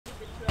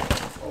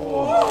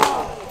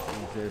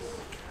this.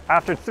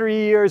 After 3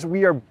 years,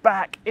 we are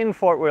back in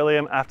Fort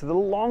William after the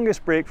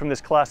longest break from this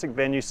classic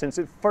venue since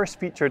it first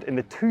featured in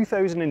the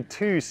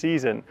 2002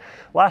 season.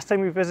 Last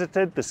time we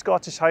visited the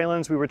Scottish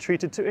Highlands, we were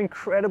treated to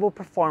incredible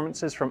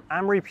performances from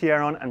Amaury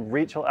Pierron and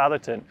Rachel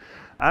Atherton.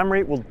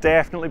 Amaury will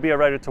definitely be a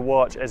rider to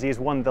watch as he has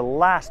won the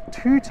last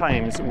 2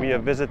 times we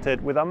have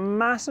visited with a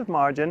massive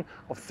margin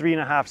of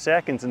 3.5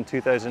 seconds in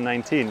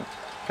 2019.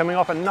 Coming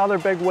off another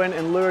big win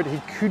in Lourdes, he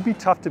could be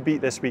tough to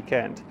beat this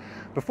weekend.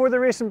 Before the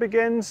racing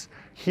begins,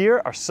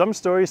 here are some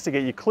stories to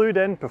get you clued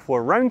in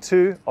before round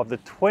 2 of the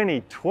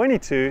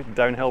 2022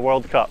 Downhill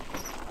World Cup.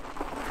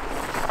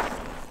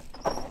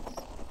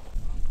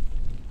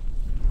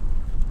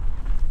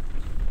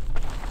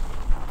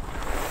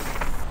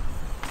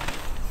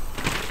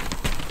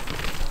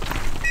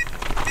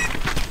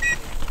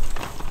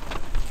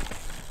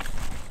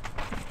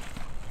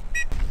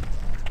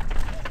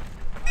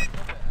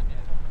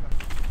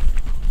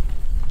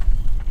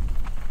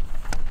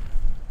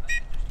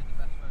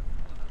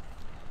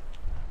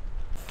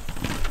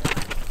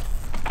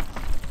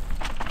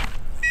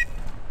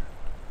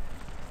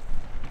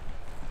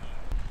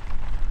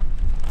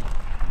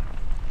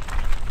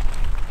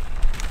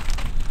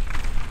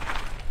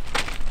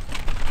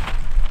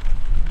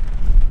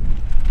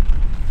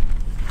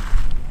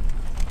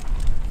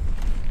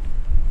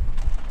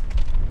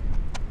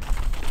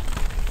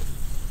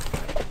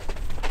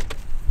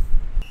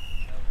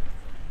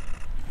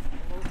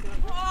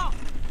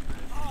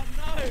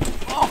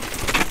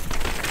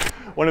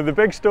 One of the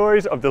big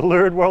stories of the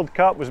Lourdes World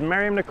Cup was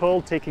Miriam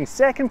Nicole taking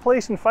 2nd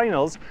place in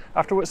finals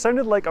after what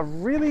sounded like a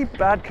really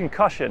bad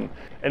concussion.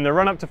 In the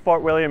run-up to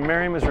Fort William,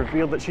 Miriam has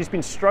revealed that she's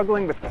been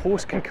struggling with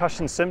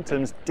post-concussion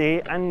symptoms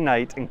day and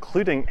night,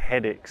 including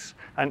headaches.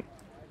 And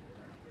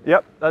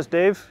yep, that's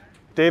Dave.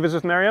 Dave is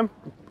with Miriam.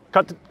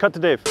 Cut to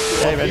Dave.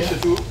 Hey, Rich.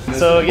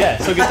 So yeah,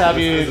 so good to have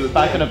you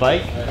back on a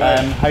bike.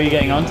 How are you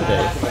getting on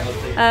today?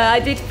 I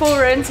did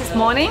 4 runs this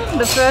morning.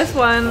 The first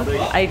one,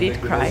 I did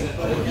cry.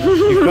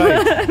 You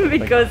cried?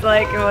 Because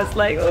like it was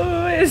like,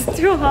 oh, it's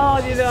too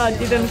hard, you know, I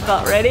didn't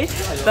felt ready.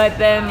 But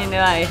then, you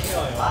know,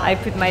 I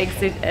put my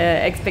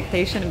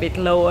expectation a bit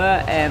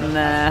lower and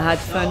had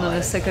fun on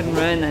the 2nd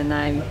run,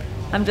 and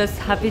I'm just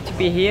happy to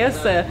be here.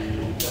 So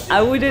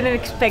I wouldn't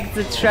expect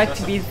the track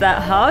to be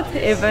that hard,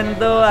 even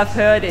though I've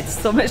heard it's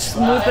so much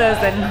smoother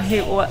than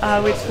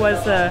how it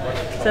was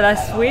the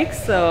last week.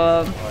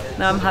 So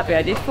now I'm happy.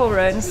 I did 4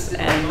 runs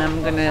and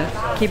I'm gonna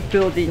keep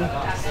building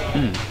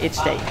each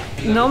day.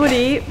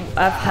 Normally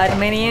I've had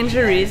many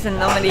injuries, and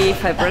normally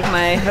if I broke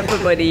my upper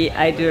body,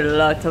 I do a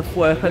lot of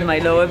work on my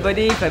lower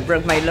body. If I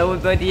broke my lower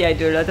body, I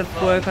do a lot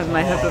of work on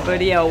my upper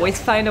body. I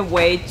always find a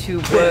way to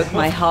work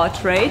my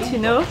heart rate, you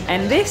know.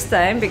 And this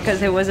time,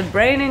 because it was a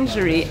brain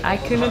injury, I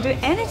couldn't do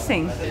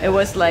anything. It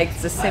was like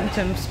the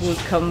symptoms would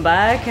come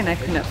back and I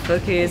could not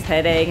focus,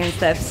 headache and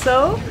stuff.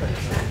 So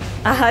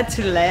I had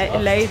to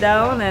lay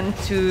down and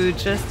to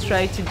just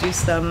try to do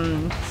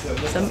some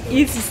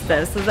easy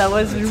stuff. So that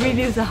was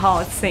really the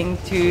hard thing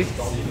to.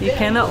 You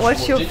cannot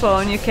watch your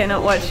phone, you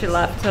cannot watch your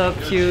laptop.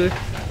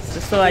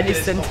 So I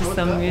listened to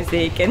some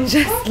music and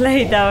just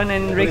lay down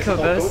and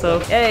recover.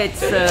 So yeah,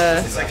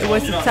 it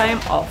was a time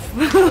off.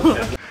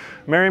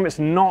 Miriam is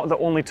not the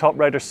only top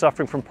rider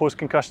suffering from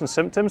post-concussion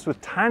symptoms, with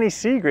Tanny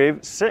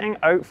Seagrave sitting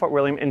out Fort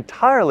William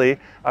entirely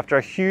after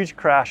a huge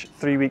crash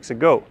 3 weeks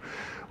ago.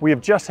 We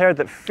have just heard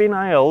that Finn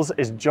Isles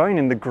is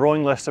joining the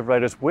growing list of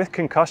riders with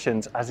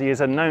concussions, as he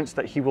has announced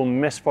that he will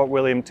miss Fort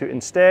William to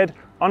instead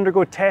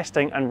undergo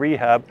testing and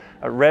rehab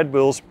at Red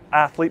Bull's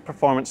Athlete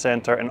Performance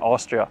Centre in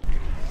Austria.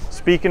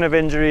 Speaking of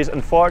injuries,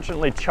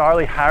 unfortunately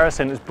Charlie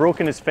Harrison has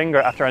broken his finger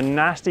after a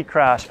nasty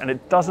crash, and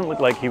it doesn't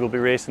look like he will be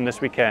racing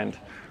this weekend.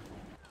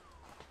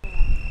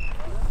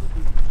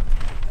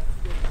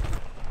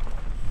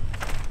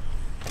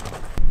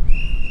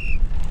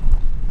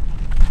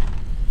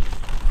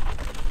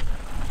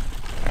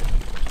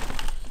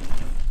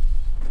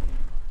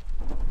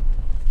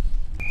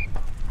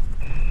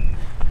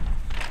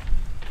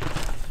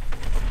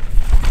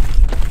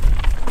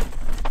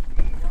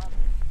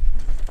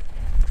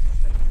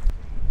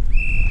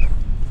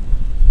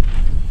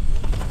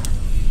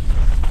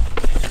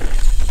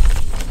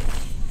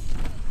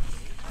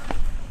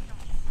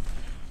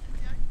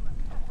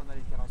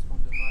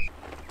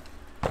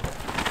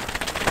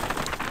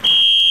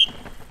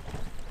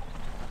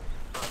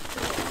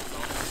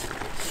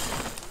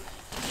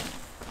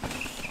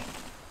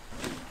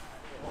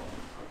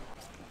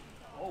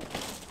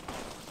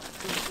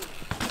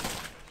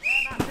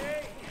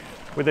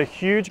 With a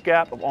huge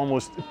gap of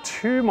almost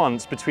 2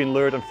 months between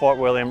Lourdes and Fort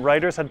William,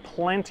 riders had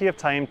plenty of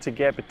time to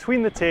get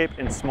between the tape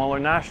in smaller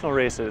national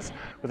races,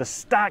 with a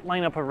stacked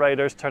lineup of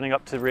riders turning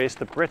up to race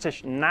the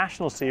British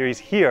National Series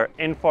here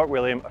in Fort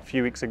William a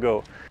few weeks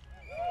ago.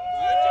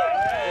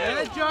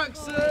 Yeah,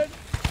 Jackson!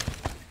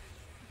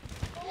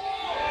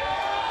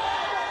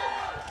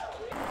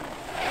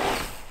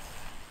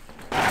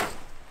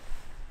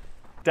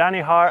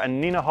 Danny Hart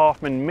and Nina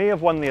Hoffman may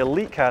have won the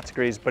elite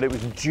categories, but it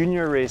was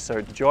junior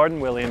racer Jordan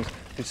Williams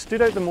who who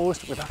stood out the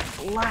most with a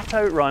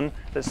flat-out run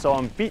that saw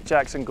him beat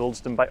Jackson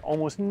Goldstone by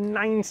almost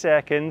 9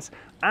 seconds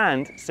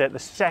and set the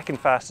second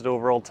fastest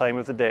overall time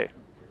of the day.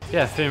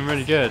 Yeah, feeling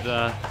really good.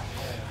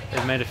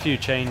 They've made a few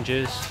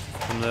changes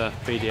from the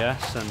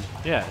BDS and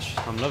yeah,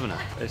 I'm loving it.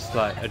 It's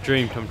like a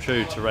dream come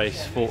true to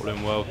race Fort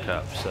William World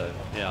Cup, so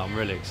yeah, I'm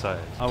really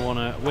excited. I want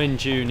to win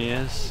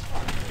juniors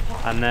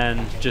and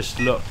then just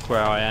look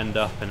where I end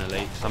up in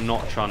elites. I'm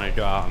not trying to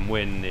go out and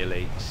win the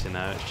elites, you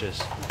know, it's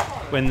just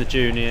win the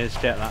juniors,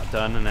 get that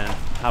done and then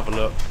have a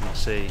look and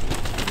see the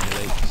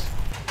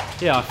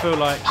elites. Yeah, I feel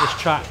like this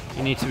track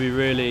you need to be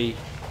really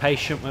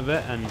patient with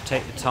it and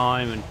take the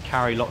time and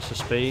carry lots of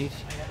speed.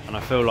 And I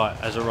feel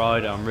like as a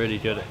rider I'm really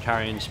good at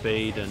carrying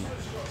speed and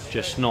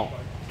just not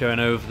going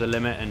over the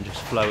limit and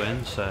just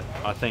flowing, so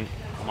I think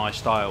my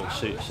style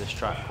suits this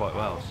track quite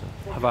well.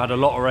 So I've had a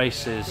lot of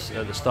races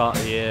at the start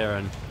of the year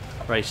and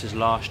races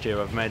last year.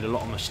 I've made a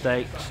lot of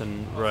mistakes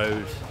and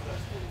rode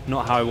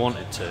not how I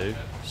wanted to,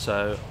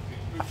 so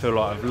I feel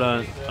like I've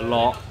learned a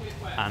lot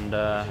and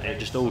it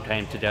just all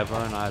came together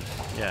and I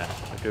had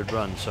a good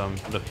run, so I'm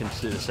looking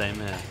to do the same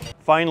here.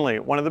 Finally,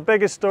 one of the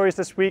biggest stories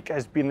this week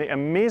has been the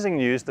amazing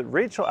news that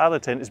Rachel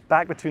Atherton is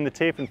back between the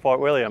tape in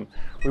Fort William.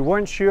 We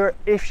weren't sure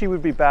if she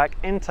would be back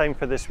in time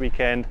for this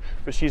weekend,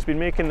 but she's been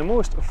making the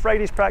most of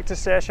Friday's practice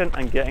session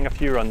and getting a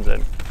few runs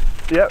in.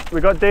 Yep,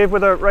 we got Dave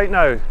with her right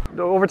now.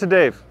 Over to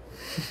Dave.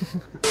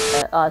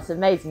 It's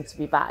amazing to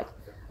be back.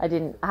 I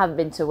haven't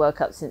been to a World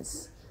Cup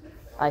since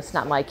I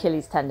snapped my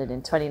Achilles tendon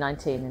in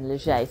 2019 in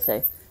Lourdes,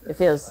 so it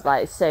feels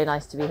like it's so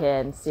nice to be here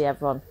and see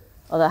everyone.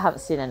 Although I haven't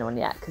seen anyone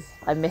yet because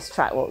I missed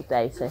track walk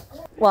day. So,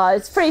 well,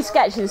 it's pretty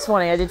sketchy this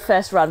morning. I did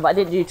first run, but I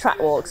didn't do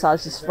track walk, so I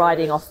was just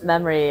riding off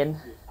memory. And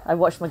I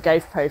watched my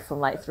GoPro from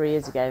like 3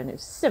 years ago, and it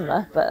was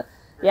similar. But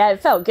yeah,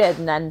 it felt good.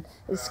 And then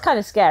it's kind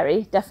of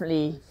scary.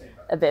 Definitely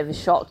a bit of a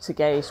shock to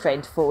go straight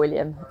into Fort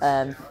William.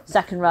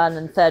 Second run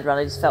and third run,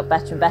 I just felt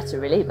better and better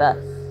really. But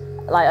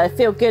like I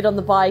feel good on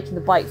the bike, and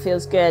the bike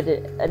feels good,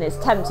 and it's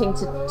tempting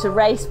to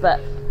race, but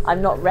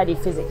I'm not ready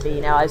physically.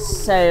 You know, I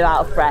was so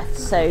out of breath,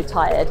 so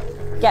tired.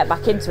 Get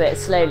back into it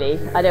slowly.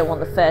 I don't want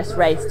the first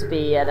race to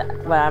be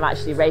when I'm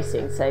actually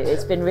racing, so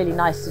it's been really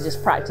nice to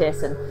just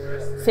practice and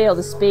feel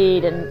the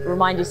speed and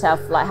remind yourself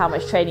like how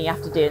much training you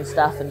have to do and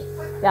stuff. And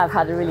yeah, I've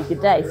had a really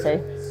good day,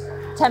 so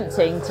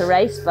tempting to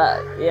race,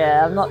 but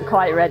yeah, I'm not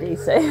quite ready.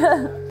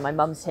 So my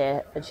mum's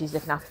here and she's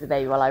looking after the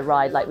baby while I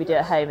ride like we do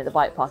at home at the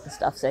bike park and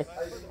stuff, so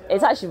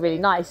it's actually really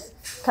nice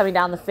coming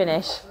down the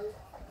finish,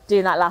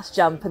 doing that last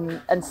jump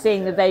and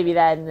seeing the baby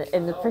there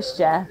in the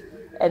pushchair.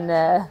 And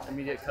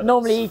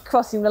normally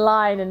crossing the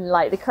line and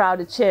like the crowd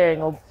are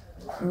cheering or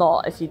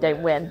not if you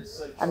don't win,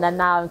 and then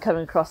now I'm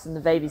coming across and the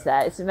baby's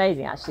there. It's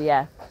amazing actually.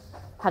 Yeah,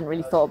 hadn't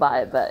really thought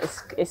about it, but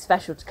it's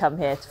special to come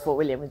here to Fort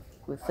William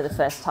for the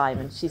first time,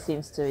 and she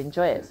seems to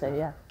enjoy it, so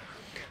yeah.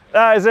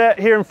 That is it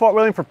here in Fort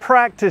William for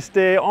practice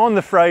day on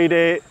the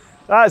Friday.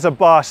 That is a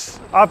bus.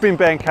 I've been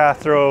Ben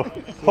Cathro.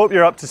 Hope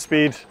you're up to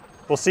speed.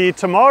 We'll see you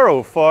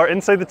tomorrow for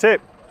Inside the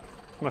Tape.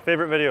 My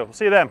favourite video. We'll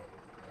see you then.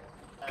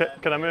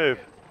 Can I move?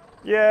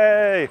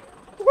 Yay!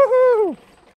 Woohoo!